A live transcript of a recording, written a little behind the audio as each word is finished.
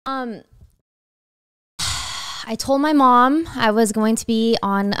I told my mom I was going to be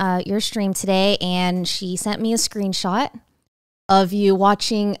on your stream today, and she sent me a screenshot of you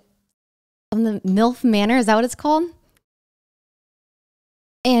watching on the MILF Manor. Is that what it's called?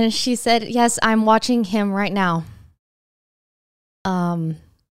 And she said, yes, I'm watching him right now. Hi,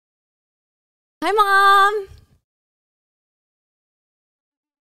 Mom.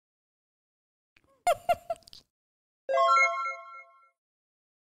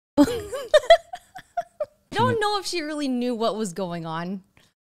 Don't know if she really knew what was going on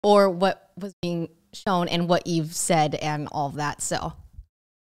or what was being shown and what you've said and all of that. So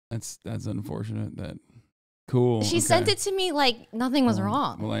that's unfortunate. That cool. She sent it to me like nothing was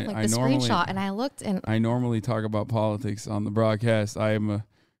wrong. Well, like the screenshot, and I looked and I normally talk about politics on the broadcast. I am a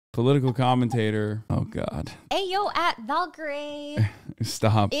political commentator. Oh God. Ayo at Valkyrie.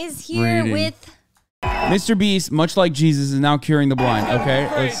 Stop. Is here reading. with Mr. Beast, much like Jesus, is now curing the blind. Okay,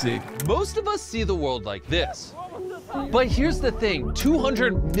 let's see. Most of us see the world like this. But here's the thing,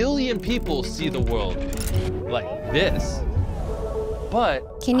 200 million people see the world like this.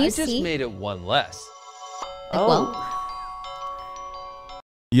 But Can you I just see? made it one less. Well,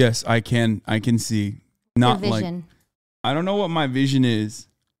 Yes, I can see. Not your like vision. I don't know what my vision is.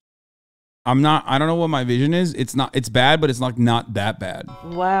 I don't know what my vision is. It's bad, but it's not that bad.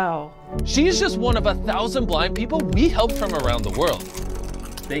 Wow. She's just one of 1,000 blind people we helped from around the world.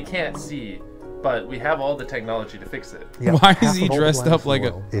 They can't see, but we have all the technology to fix it. Yeah, Why half is he of all the dressed blindness up like in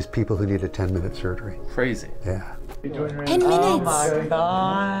the world is people who need a 10-minute surgery. Crazy. Yeah. 10 minutes. Oh my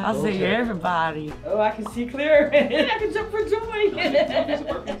God. I see everybody. Oh, I can see clear. I can jump for joy.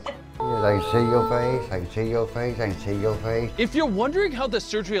 I can see your face, I can see your face, I can see your face. If you're wondering how the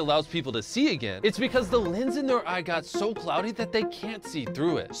surgery allows people to see again, it's because the lens in their eye got so cloudy that they can't see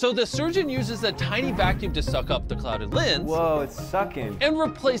through it. So the surgeon uses a tiny vacuum to suck up the clouded lens. Whoa, it's sucking. And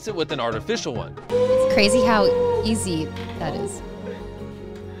replace it with an artificial one. It's crazy how easy that is.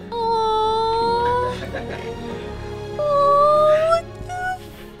 Oh, what the fuck?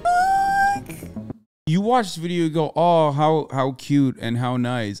 You watch the video, you go, oh, how cute and how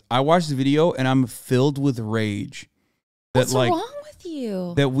nice. I watched the video and I'm filled with rage. What's wrong with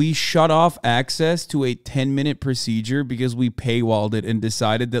you? That we shut off access to a 10-minute procedure because we paywalled it and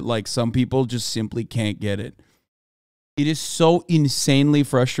decided that like some people just simply can't get it. It is so insanely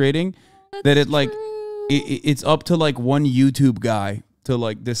frustrating that it's up to like one YouTube guy to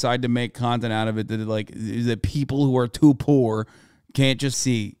like decide to make content out of it that people who are too poor can't just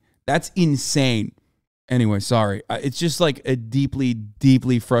see. That's insane. Anyway, sorry. It's just like a deeply,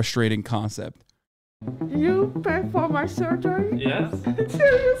 deeply frustrating concept. You pay for my surgery? Yes.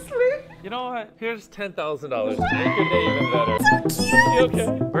 Seriously? You know what? Here's $10,000 to make your day even better. So cute. You okay?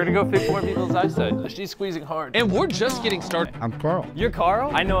 We're gonna go fix more people's eyesight. She's squeezing hard. And we're just getting started. I'm Carl. You're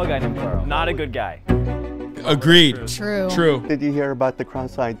Carl? I know a guy named Carl. Not a good guy. Agreed. True. Did you hear about the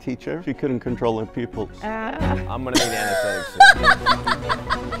cross-eyed teacher? She couldn't control her pupils. I'm gonna need anesthetics soon.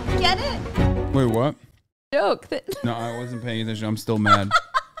 Get it? Wait, what? Joke. No, I wasn't paying attention. I'm still mad.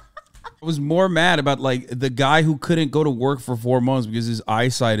 I was more mad about like the guy who couldn't go to work for 4 months because his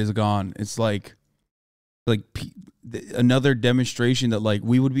eyesight is gone. It's like another demonstration that like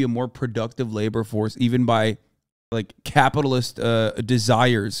we would be a more productive labor force even by like capitalist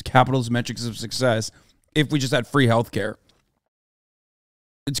desires, capitalist metrics of success if we just had free healthcare.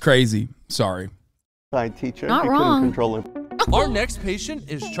 It's crazy. Sorry. Teacher, Not she wrong. couldn't control her. Our next patient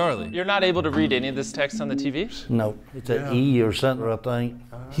is Charlie. You're not able to read any of this text on the TV? No, it's an E or something, I think.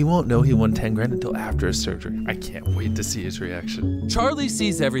 He won't know he won 10 grand until after his surgery. I can't wait to see his reaction. Charlie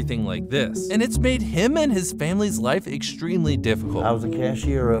sees everything like this, and it's made him and his family's life extremely difficult. I was a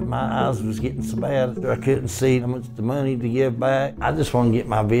cashier. My eyes was getting so bad I couldn't see how much the money to give back. I just want to get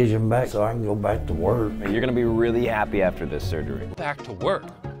my vision back so I can go back to work. You're gonna be really happy after this surgery. Back to work.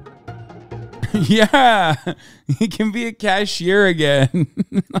 Yeah, he can be a cashier again.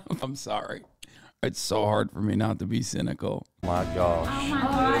 I'm sorry. It's so hard for me not to be cynical. My gosh.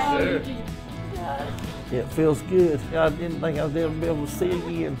 It feels good. I didn't think I was ever be able to see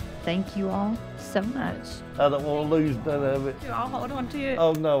again. Thank you all so much. I don't want to lose none of it. I'll hold on to it.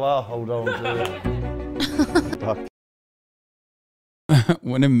 Oh no, I'll hold on to it.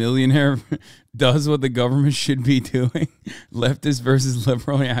 When a millionaire does what the government should be doing, leftist versus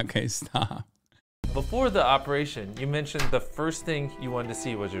liberal. Yeah, okay, stop. Before the operation, you mentioned the first thing you wanted to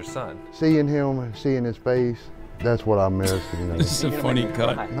see was your son. Seeing him, seeing his face, that's what I'm interested in. This is a funny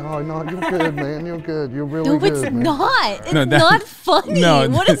cut. No, you're good, man. You're good. You're really No, good, it's man. not. It's No, not funny. No,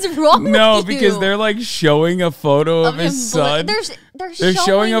 what is wrong with you? No, because they're like showing a photo of his son. They're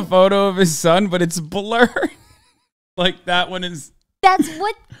showing a photo of his son, but it's blurred. Like that one is. That's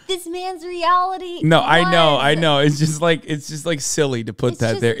what this man's reality. No, I was. know. It's just like silly to put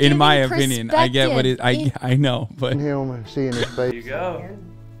that there. In my opinion, I get what it. I know, but him seeing his face. You go.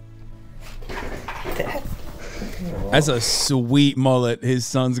 That's a sweet mullet his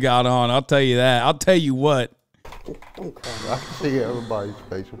son's got on. I'll tell you that. I'll tell you what. I can see everybody's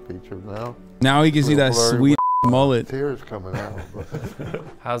facial features now. Now he can see that sweet mullet. Tears coming out.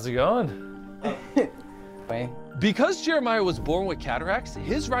 How's it going? Because Jeremiah was born with cataracts,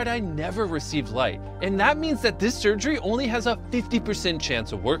 his right eye never received light. And that means that this surgery only has a 50%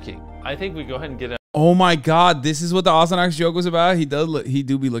 chance of working. I think we go ahead and get it. Oh my God, this is what the Hasanabi joke was about. He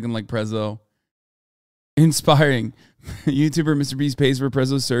do be looking like Prezzo. Inspiring. YouTuber Mr.Beast pays for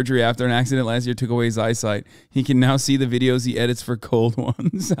Prezzo's surgery after an accident last year took away his eyesight. He can now see the videos he edits for cold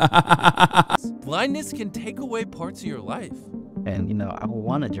ones. Blindness can take away parts of your life. And, you know, I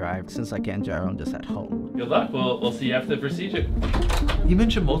want to drive since I can't drive. I'm just at home. Good luck. We'll see you after the procedure. He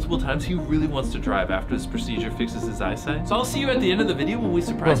mentioned multiple times he really wants to drive after this procedure fixes his eyesight. So I'll see you at the end of the video when we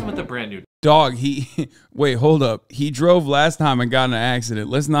surprise him with a brand new. Dog, wait, hold up. He drove last time and got in an accident.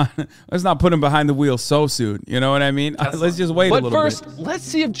 Let's not put him behind the wheel so soon. You know what I mean? Let's just wait a little bit. But first, let's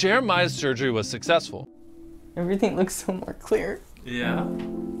see if Jeremiah's surgery was successful. Everything looks so more clear. Yeah.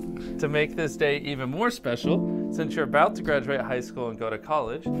 To make this day even more special, since you're about to graduate high school and go to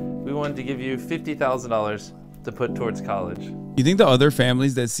college, we wanted to give you $50,000 to put towards college. You think the other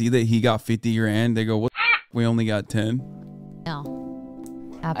families that see that he got 50 grand, they go, what? We only got 10? No.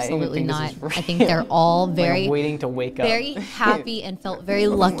 Absolutely not. I think they're all very waiting to wake up. Very happy and felt very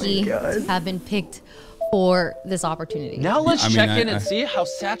lucky to have been picked for this opportunity. Now let's check in and see how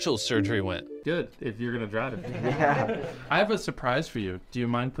Satchel's surgery went. Good, if you're gonna drive it. Yeah. I have a surprise for you. Do you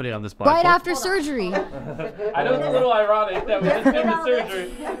mind putting on this blindfold? Right after surgery. I know it's a little ironic that we just did the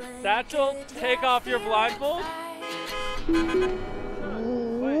surgery. Satchel, take off your blindfold.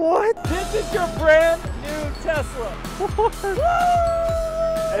 What? This is your brand new Tesla.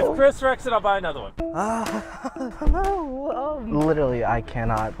 If Chris wrecks it, I'll buy another one. Literally, I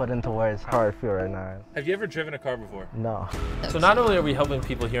cannot put into words how I feel right now. Have you ever driven a car before? No. So not only are we helping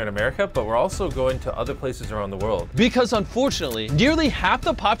people here in America, but we're also going to other places around the world. Because unfortunately, nearly half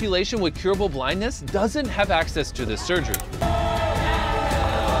the population with curable blindness doesn't have access to this surgery.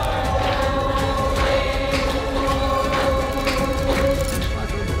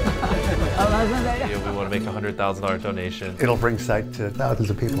 We want to make a $100,000 donation. It'll bring sight to thousands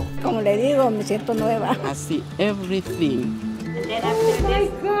of people. Como le digo, me siento nueva. I see everything. Oh my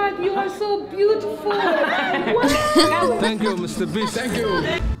God, you are so beautiful. Thank you, Mr.Beast. Thank you.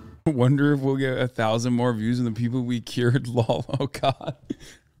 Wonder if we'll get 1,000 more views than the people we cured. Lol. Oh God.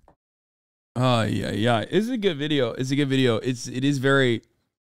 Oh yeah. It's a good video. It's a good video. It is very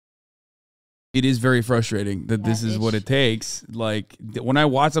frustrating that this is what it takes. Like when I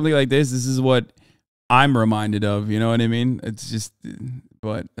watch something like this is what I'm reminded of. You know what I mean? It's just,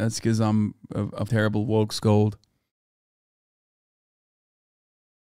 but that's because I'm a terrible woke scold.